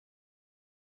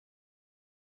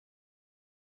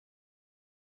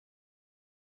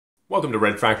Welcome to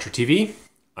Red Fracture TV.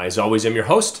 I, as always, am your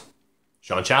host,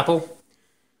 Sean Chappell.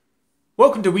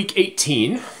 Welcome to week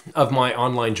 18 of my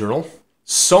online journal.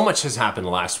 So much has happened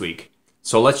last week,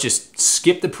 so let's just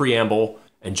skip the preamble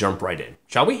and jump right in,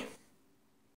 shall we?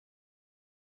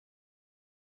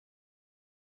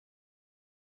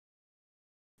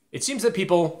 It seems that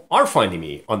people are finding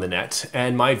me on the net,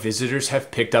 and my visitors have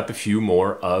picked up a few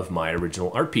more of my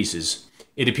original art pieces.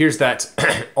 It appears that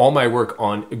all my work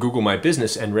on Google My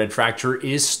Business and Red Fracture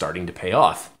is starting to pay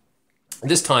off.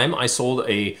 This time I sold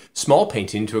a small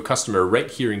painting to a customer right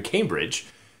here in Cambridge,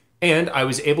 and I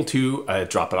was able to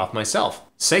drop it off myself,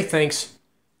 say thanks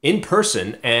in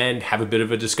person, and have a bit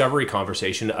of a discovery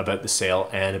conversation about the sale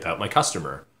and about my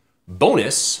customer.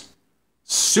 Bonus,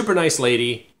 super nice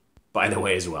lady, by the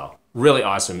way, as well. Really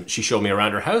awesome. She showed me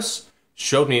around her house,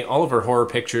 showed me all of her horror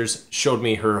pictures, showed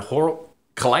me her horror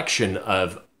collection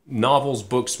of novels,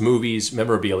 books, movies,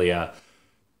 memorabilia.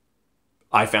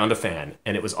 I found a fan,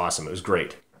 and it was awesome. It was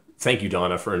great. Thank you,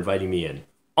 Donna, for inviting me in.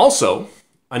 Also,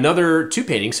 another 2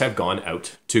 paintings have gone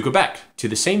out to Quebec, to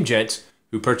the same gent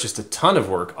who purchased a ton of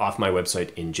work off my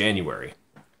website in January.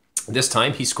 This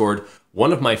time, he scored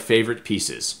one of my favorite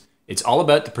pieces. It's all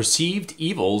about the perceived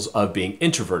evils of being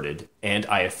introverted, and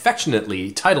I affectionately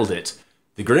titled it,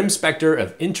 "The Grim Spectre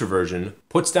of Introversion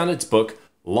Puts Down Its Book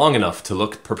Long Enough to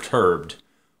Look Perturbed."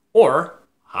 Or,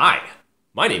 "Hi,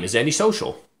 my name is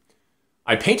Antisocial."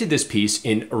 I painted this piece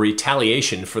in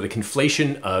retaliation for the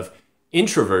conflation of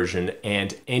introversion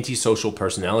and antisocial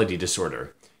personality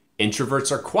disorder.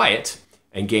 Introverts are quiet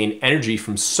and gain energy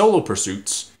from solo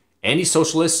pursuits.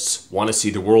 Antisocialists want to see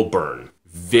the world burn.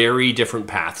 Very different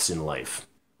paths in life.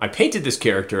 I painted this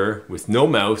character with no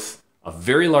mouth, a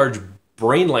very large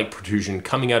brain-like protrusion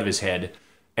coming out of his head,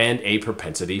 and a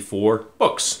propensity for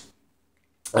books.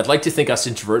 I'd like to think us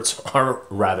introverts are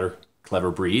a rather clever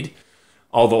breed.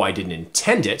 Although I didn't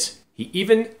intend it, he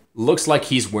even looks like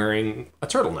he's wearing a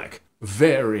turtleneck.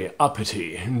 Very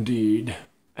uppity indeed.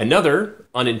 Another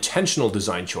unintentional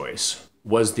design choice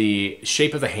was the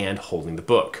shape of the hand holding the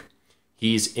book.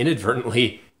 He's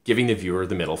inadvertently giving the viewer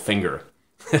the middle finger.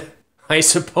 I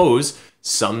suppose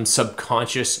some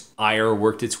subconscious ire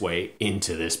worked its way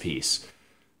into this piece.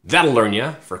 That'll learn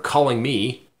ya for calling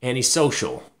me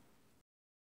antisocial.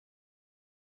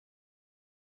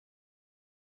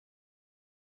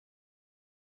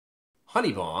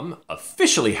 Honeybomb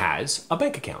officially has a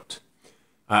bank account.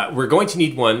 We're going to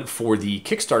need one for the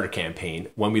Kickstarter campaign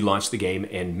when we launch the game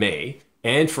in May,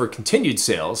 and for continued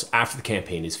sales after the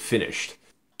campaign is finished.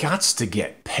 Gots to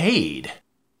get paid.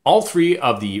 All 3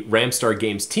 of the Ramstar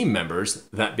Games team members,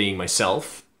 that being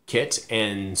myself, Kit,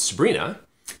 and Sabrina,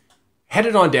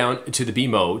 headed on down to the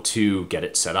BMO to get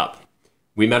it set up.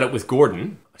 We met up with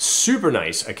Gordon, a super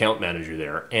nice account manager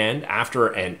there, and after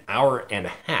an hour and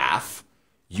a half,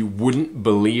 you wouldn't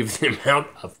believe the amount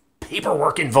of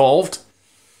paperwork involved.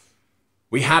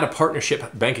 We had a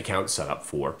partnership bank account set up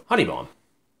for Honeybomb.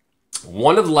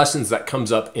 One of the lessons that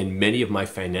comes up in many of my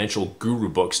financial guru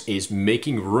books is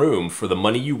making room for the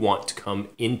money you want to come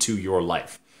into your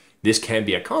life. This can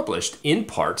be accomplished in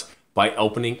part by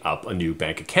opening up a new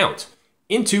bank account,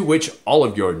 into which all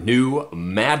of your new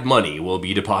mad money will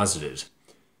be deposited.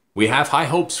 We have high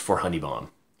hopes for Honeybomb.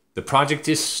 The project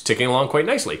is ticking along quite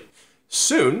nicely.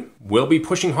 Soon, we'll be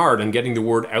pushing hard on getting the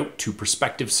word out to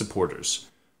prospective supporters.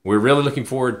 We're really looking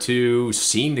forward to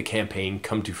seeing the campaign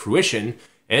come to fruition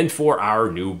and for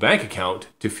our new bank account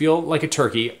to feel like a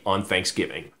turkey on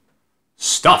Thanksgiving.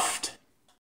 Stuffed!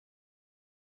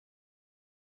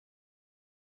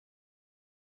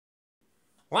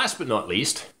 Last but not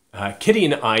least, Kitty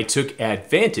and I took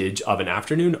advantage of an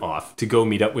afternoon off to go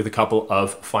meet up with a couple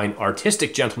of fine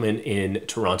artistic gentlemen in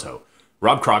Toronto,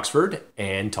 Rob Croxford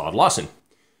and Todd Lawson.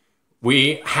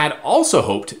 We had also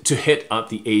hoped to hit up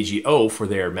the AGO for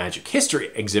their Magic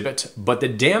History exhibit, but the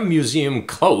damn museum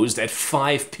closed at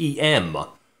 5 p.m.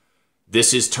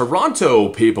 This is Toronto,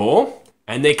 people,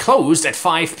 and they closed at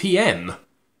 5 p.m.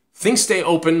 Things stay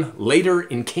open later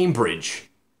in Cambridge.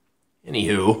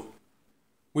 Anywho,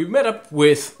 we met up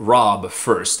with Rob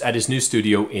first at his new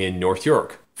studio in North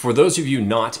York. For those of you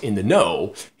not in the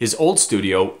know, his old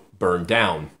studio burned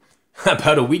down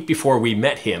about a week before we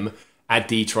met him at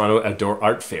the Toronto Outdoor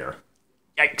Art Fair.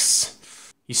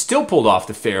 Yikes. He still pulled off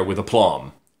the fair with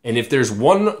aplomb. And if there's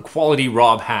one quality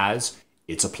Rob has,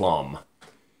 it's aplomb.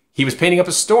 He was painting up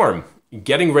a storm,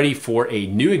 getting ready for a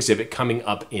new exhibit coming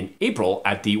up in April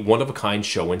at the One of a Kind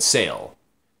Show and Sale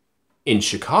in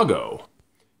Chicago.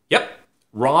 Yep,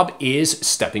 Rob is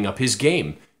stepping up his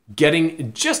game,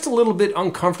 getting just a little bit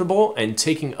uncomfortable and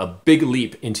taking a big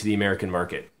leap into the American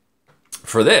market.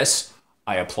 For this,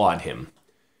 I applaud him.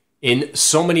 In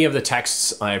so many of the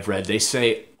texts I've read, they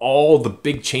say all the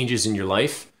big changes in your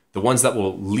life, the ones that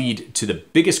will lead to the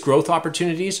biggest growth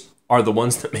opportunities, are the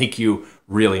ones that make you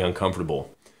really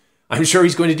uncomfortable. I'm sure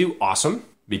he's going to do awesome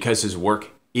because his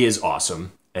work is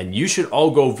awesome, and you should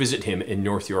all go visit him in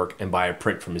North York and buy a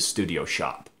print from his studio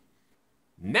shop.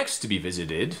 Next to be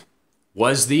visited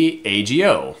was the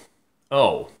AGO.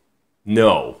 Oh,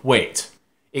 no, wait.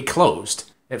 It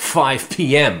closed at 5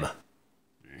 p.m.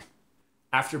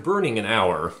 After burning an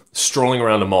hour, strolling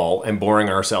around a mall and boring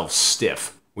ourselves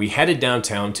stiff, we headed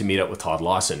downtown to meet up with Todd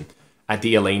Lawson at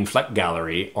the Elaine Fleck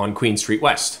Gallery on Queen Street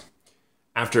West.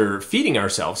 After feeding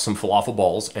ourselves some falafel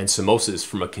balls and samosas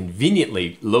from a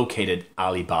conveniently located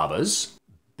Alibaba's,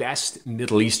 best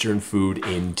Middle Eastern food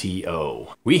in TO,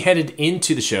 we headed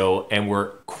into the show and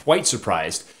were quite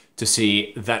surprised to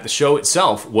see that the show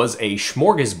itself was a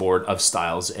smorgasbord of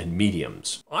styles and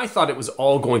mediums. I thought it was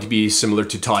all going to be similar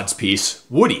to Todd's piece,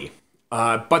 Woody.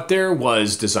 But there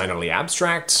was designerly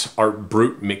abstract, art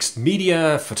brut mixed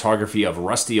media, photography of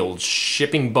rusty old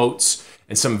shipping boats,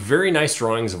 and some very nice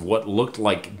drawings of what looked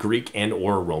like Greek and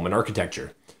or Roman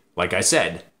architecture. Like I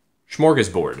said,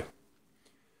 smorgasbord.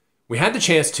 We had the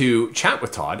chance to chat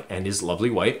with Todd and his lovely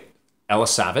wife, Ella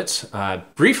Savitt,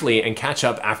 briefly and catch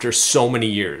up after so many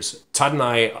years. Todd and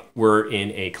I were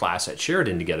in a class at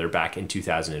Sheridan together back in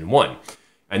 2001.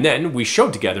 And then we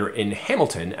showed together in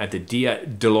Hamilton at the Dia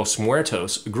de los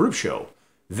Muertos group show.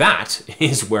 That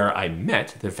is where I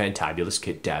met the fantabulous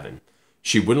Kit Davin.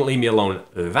 She wouldn't leave me alone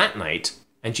that night,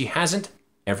 and she hasn't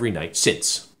every night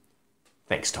since.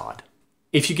 Thanks, Todd.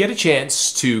 If you get a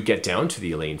chance to get down to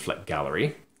the Elaine Fleck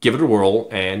Gallery, give it a whirl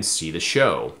and see the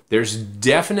show. There's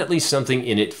definitely something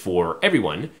in it for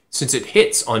everyone, since it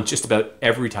hits on just about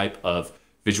every type of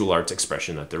visual arts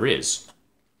expression that there is.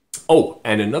 Oh,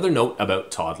 and another note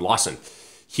about Todd Lawson.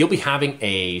 He'll be having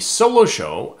a solo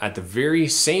show at the very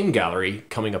same gallery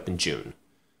coming up in June.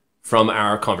 From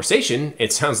our conversation,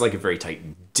 it sounds like a very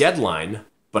tight deadline,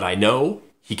 but I know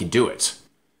he can do it.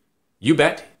 You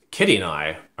bet Kitty and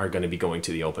I are going to be going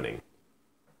to the opening.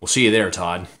 We'll see you there,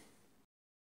 Todd.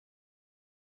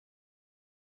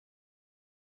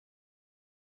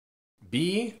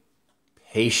 Be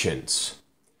patient.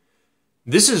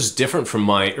 This is different from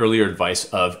my earlier advice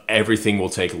of everything will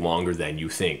take longer than you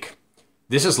think.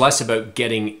 This is less about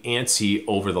getting antsy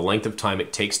over the length of time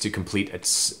it takes to complete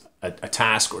a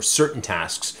task or certain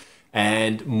tasks,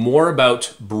 and more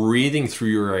about breathing through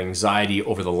your anxiety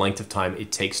over the length of time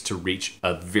it takes to reach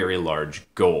a very large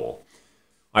goal.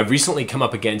 I've recently come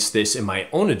up against this in my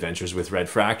own adventures with Red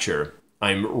Fracture.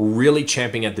 I'm really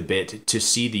champing at the bit to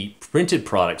see the printed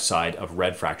product side of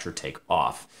Red Fracture take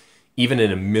off, even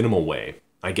in a minimal way.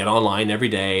 I get online every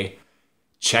day,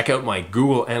 check out my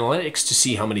Google Analytics to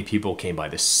see how many people came by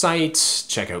the site,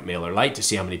 check out MailerLite to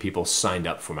see how many people signed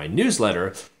up for my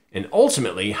newsletter, and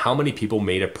ultimately how many people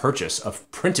made a purchase of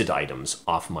printed items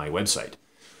off my website.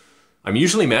 I'm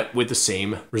usually met with the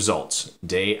same results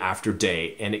day after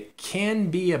day, and it can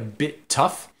be a bit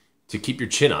tough to keep your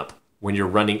chin up when you're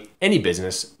running any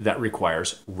business that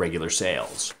requires regular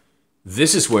sales.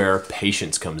 This is where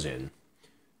patience comes in.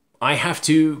 I have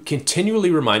to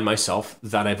continually remind myself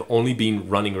that I've only been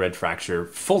running Red Fracture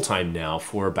full-time now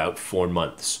for about 4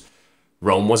 months.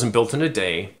 Rome wasn't built in a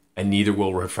day, and neither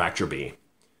will Red Fracture be.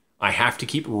 I have to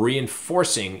keep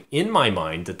reinforcing in my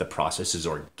mind that the process is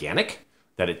organic,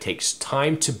 that it takes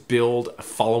time to build a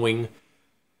following,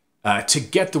 to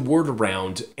get the word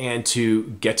around, and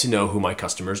to get to know who my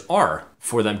customers are,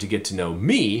 for them to get to know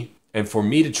me, and for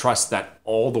me to trust that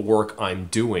all the work I'm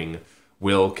doing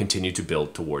will continue to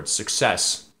build towards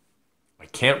success. I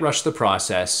can't rush the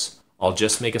process. I'll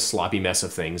just make a sloppy mess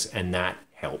of things, and that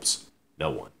helps no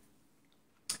one.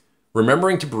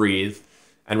 Remembering to breathe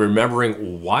and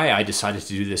remembering why I decided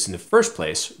to do this in the first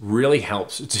place really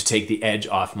helps to take the edge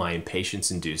off my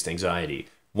impatience-induced anxiety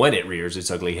when it rears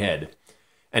its ugly head.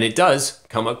 And it does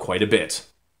come up quite a bit.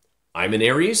 I'm an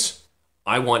Aries.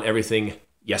 I want everything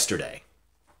yesterday.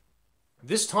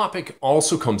 This topic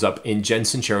also comes up in Jen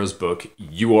Sincero's book,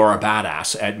 You Are a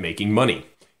Badass at Making Money.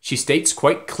 She states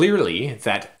quite clearly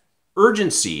that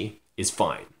urgency is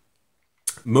fine.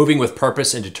 Moving with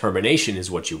purpose and determination is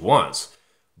what you want.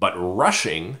 But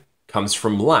rushing comes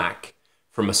from lack,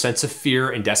 from a sense of fear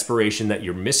and desperation that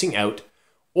you're missing out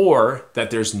or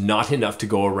that there's not enough to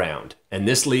go around. And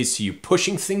this leads to you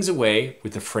pushing things away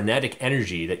with the frenetic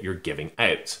energy that you're giving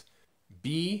out.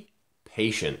 Be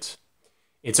patient.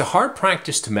 It's a hard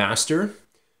practice to master,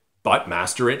 but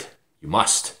master it you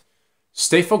must.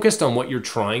 Stay focused on what you're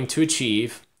trying to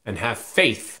achieve and have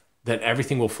faith that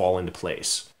everything will fall into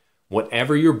place.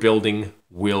 whatever you're building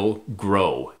will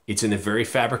grow. It's in the very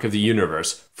fabric of the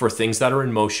universe for things that are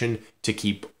in motion to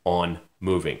keep on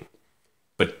moving.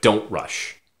 But don't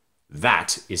rush.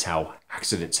 That is how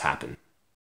accidents happen.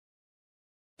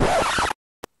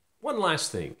 One last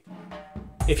thing.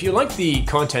 If you like the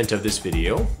content of this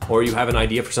video, or you have an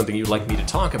idea for something you'd like me to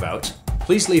talk about,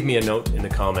 please leave me a note in the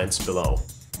comments below.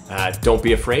 Don't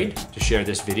be afraid to share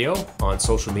this video on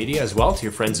social media as well to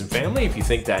your friends and family if you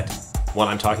think that what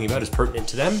I'm talking about is pertinent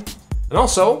to them. And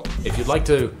also, if you'd like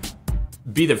to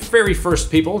be the very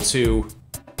first people to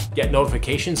get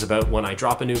notifications about when I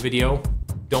drop a new video,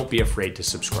 don't be afraid to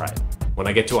subscribe. When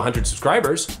I get to 100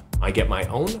 subscribers, I get my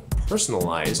own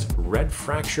personalized red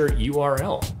fracture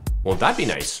URL. Won't that be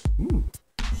nice? Ooh.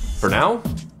 For now,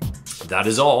 that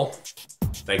is all.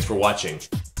 Thanks for watching.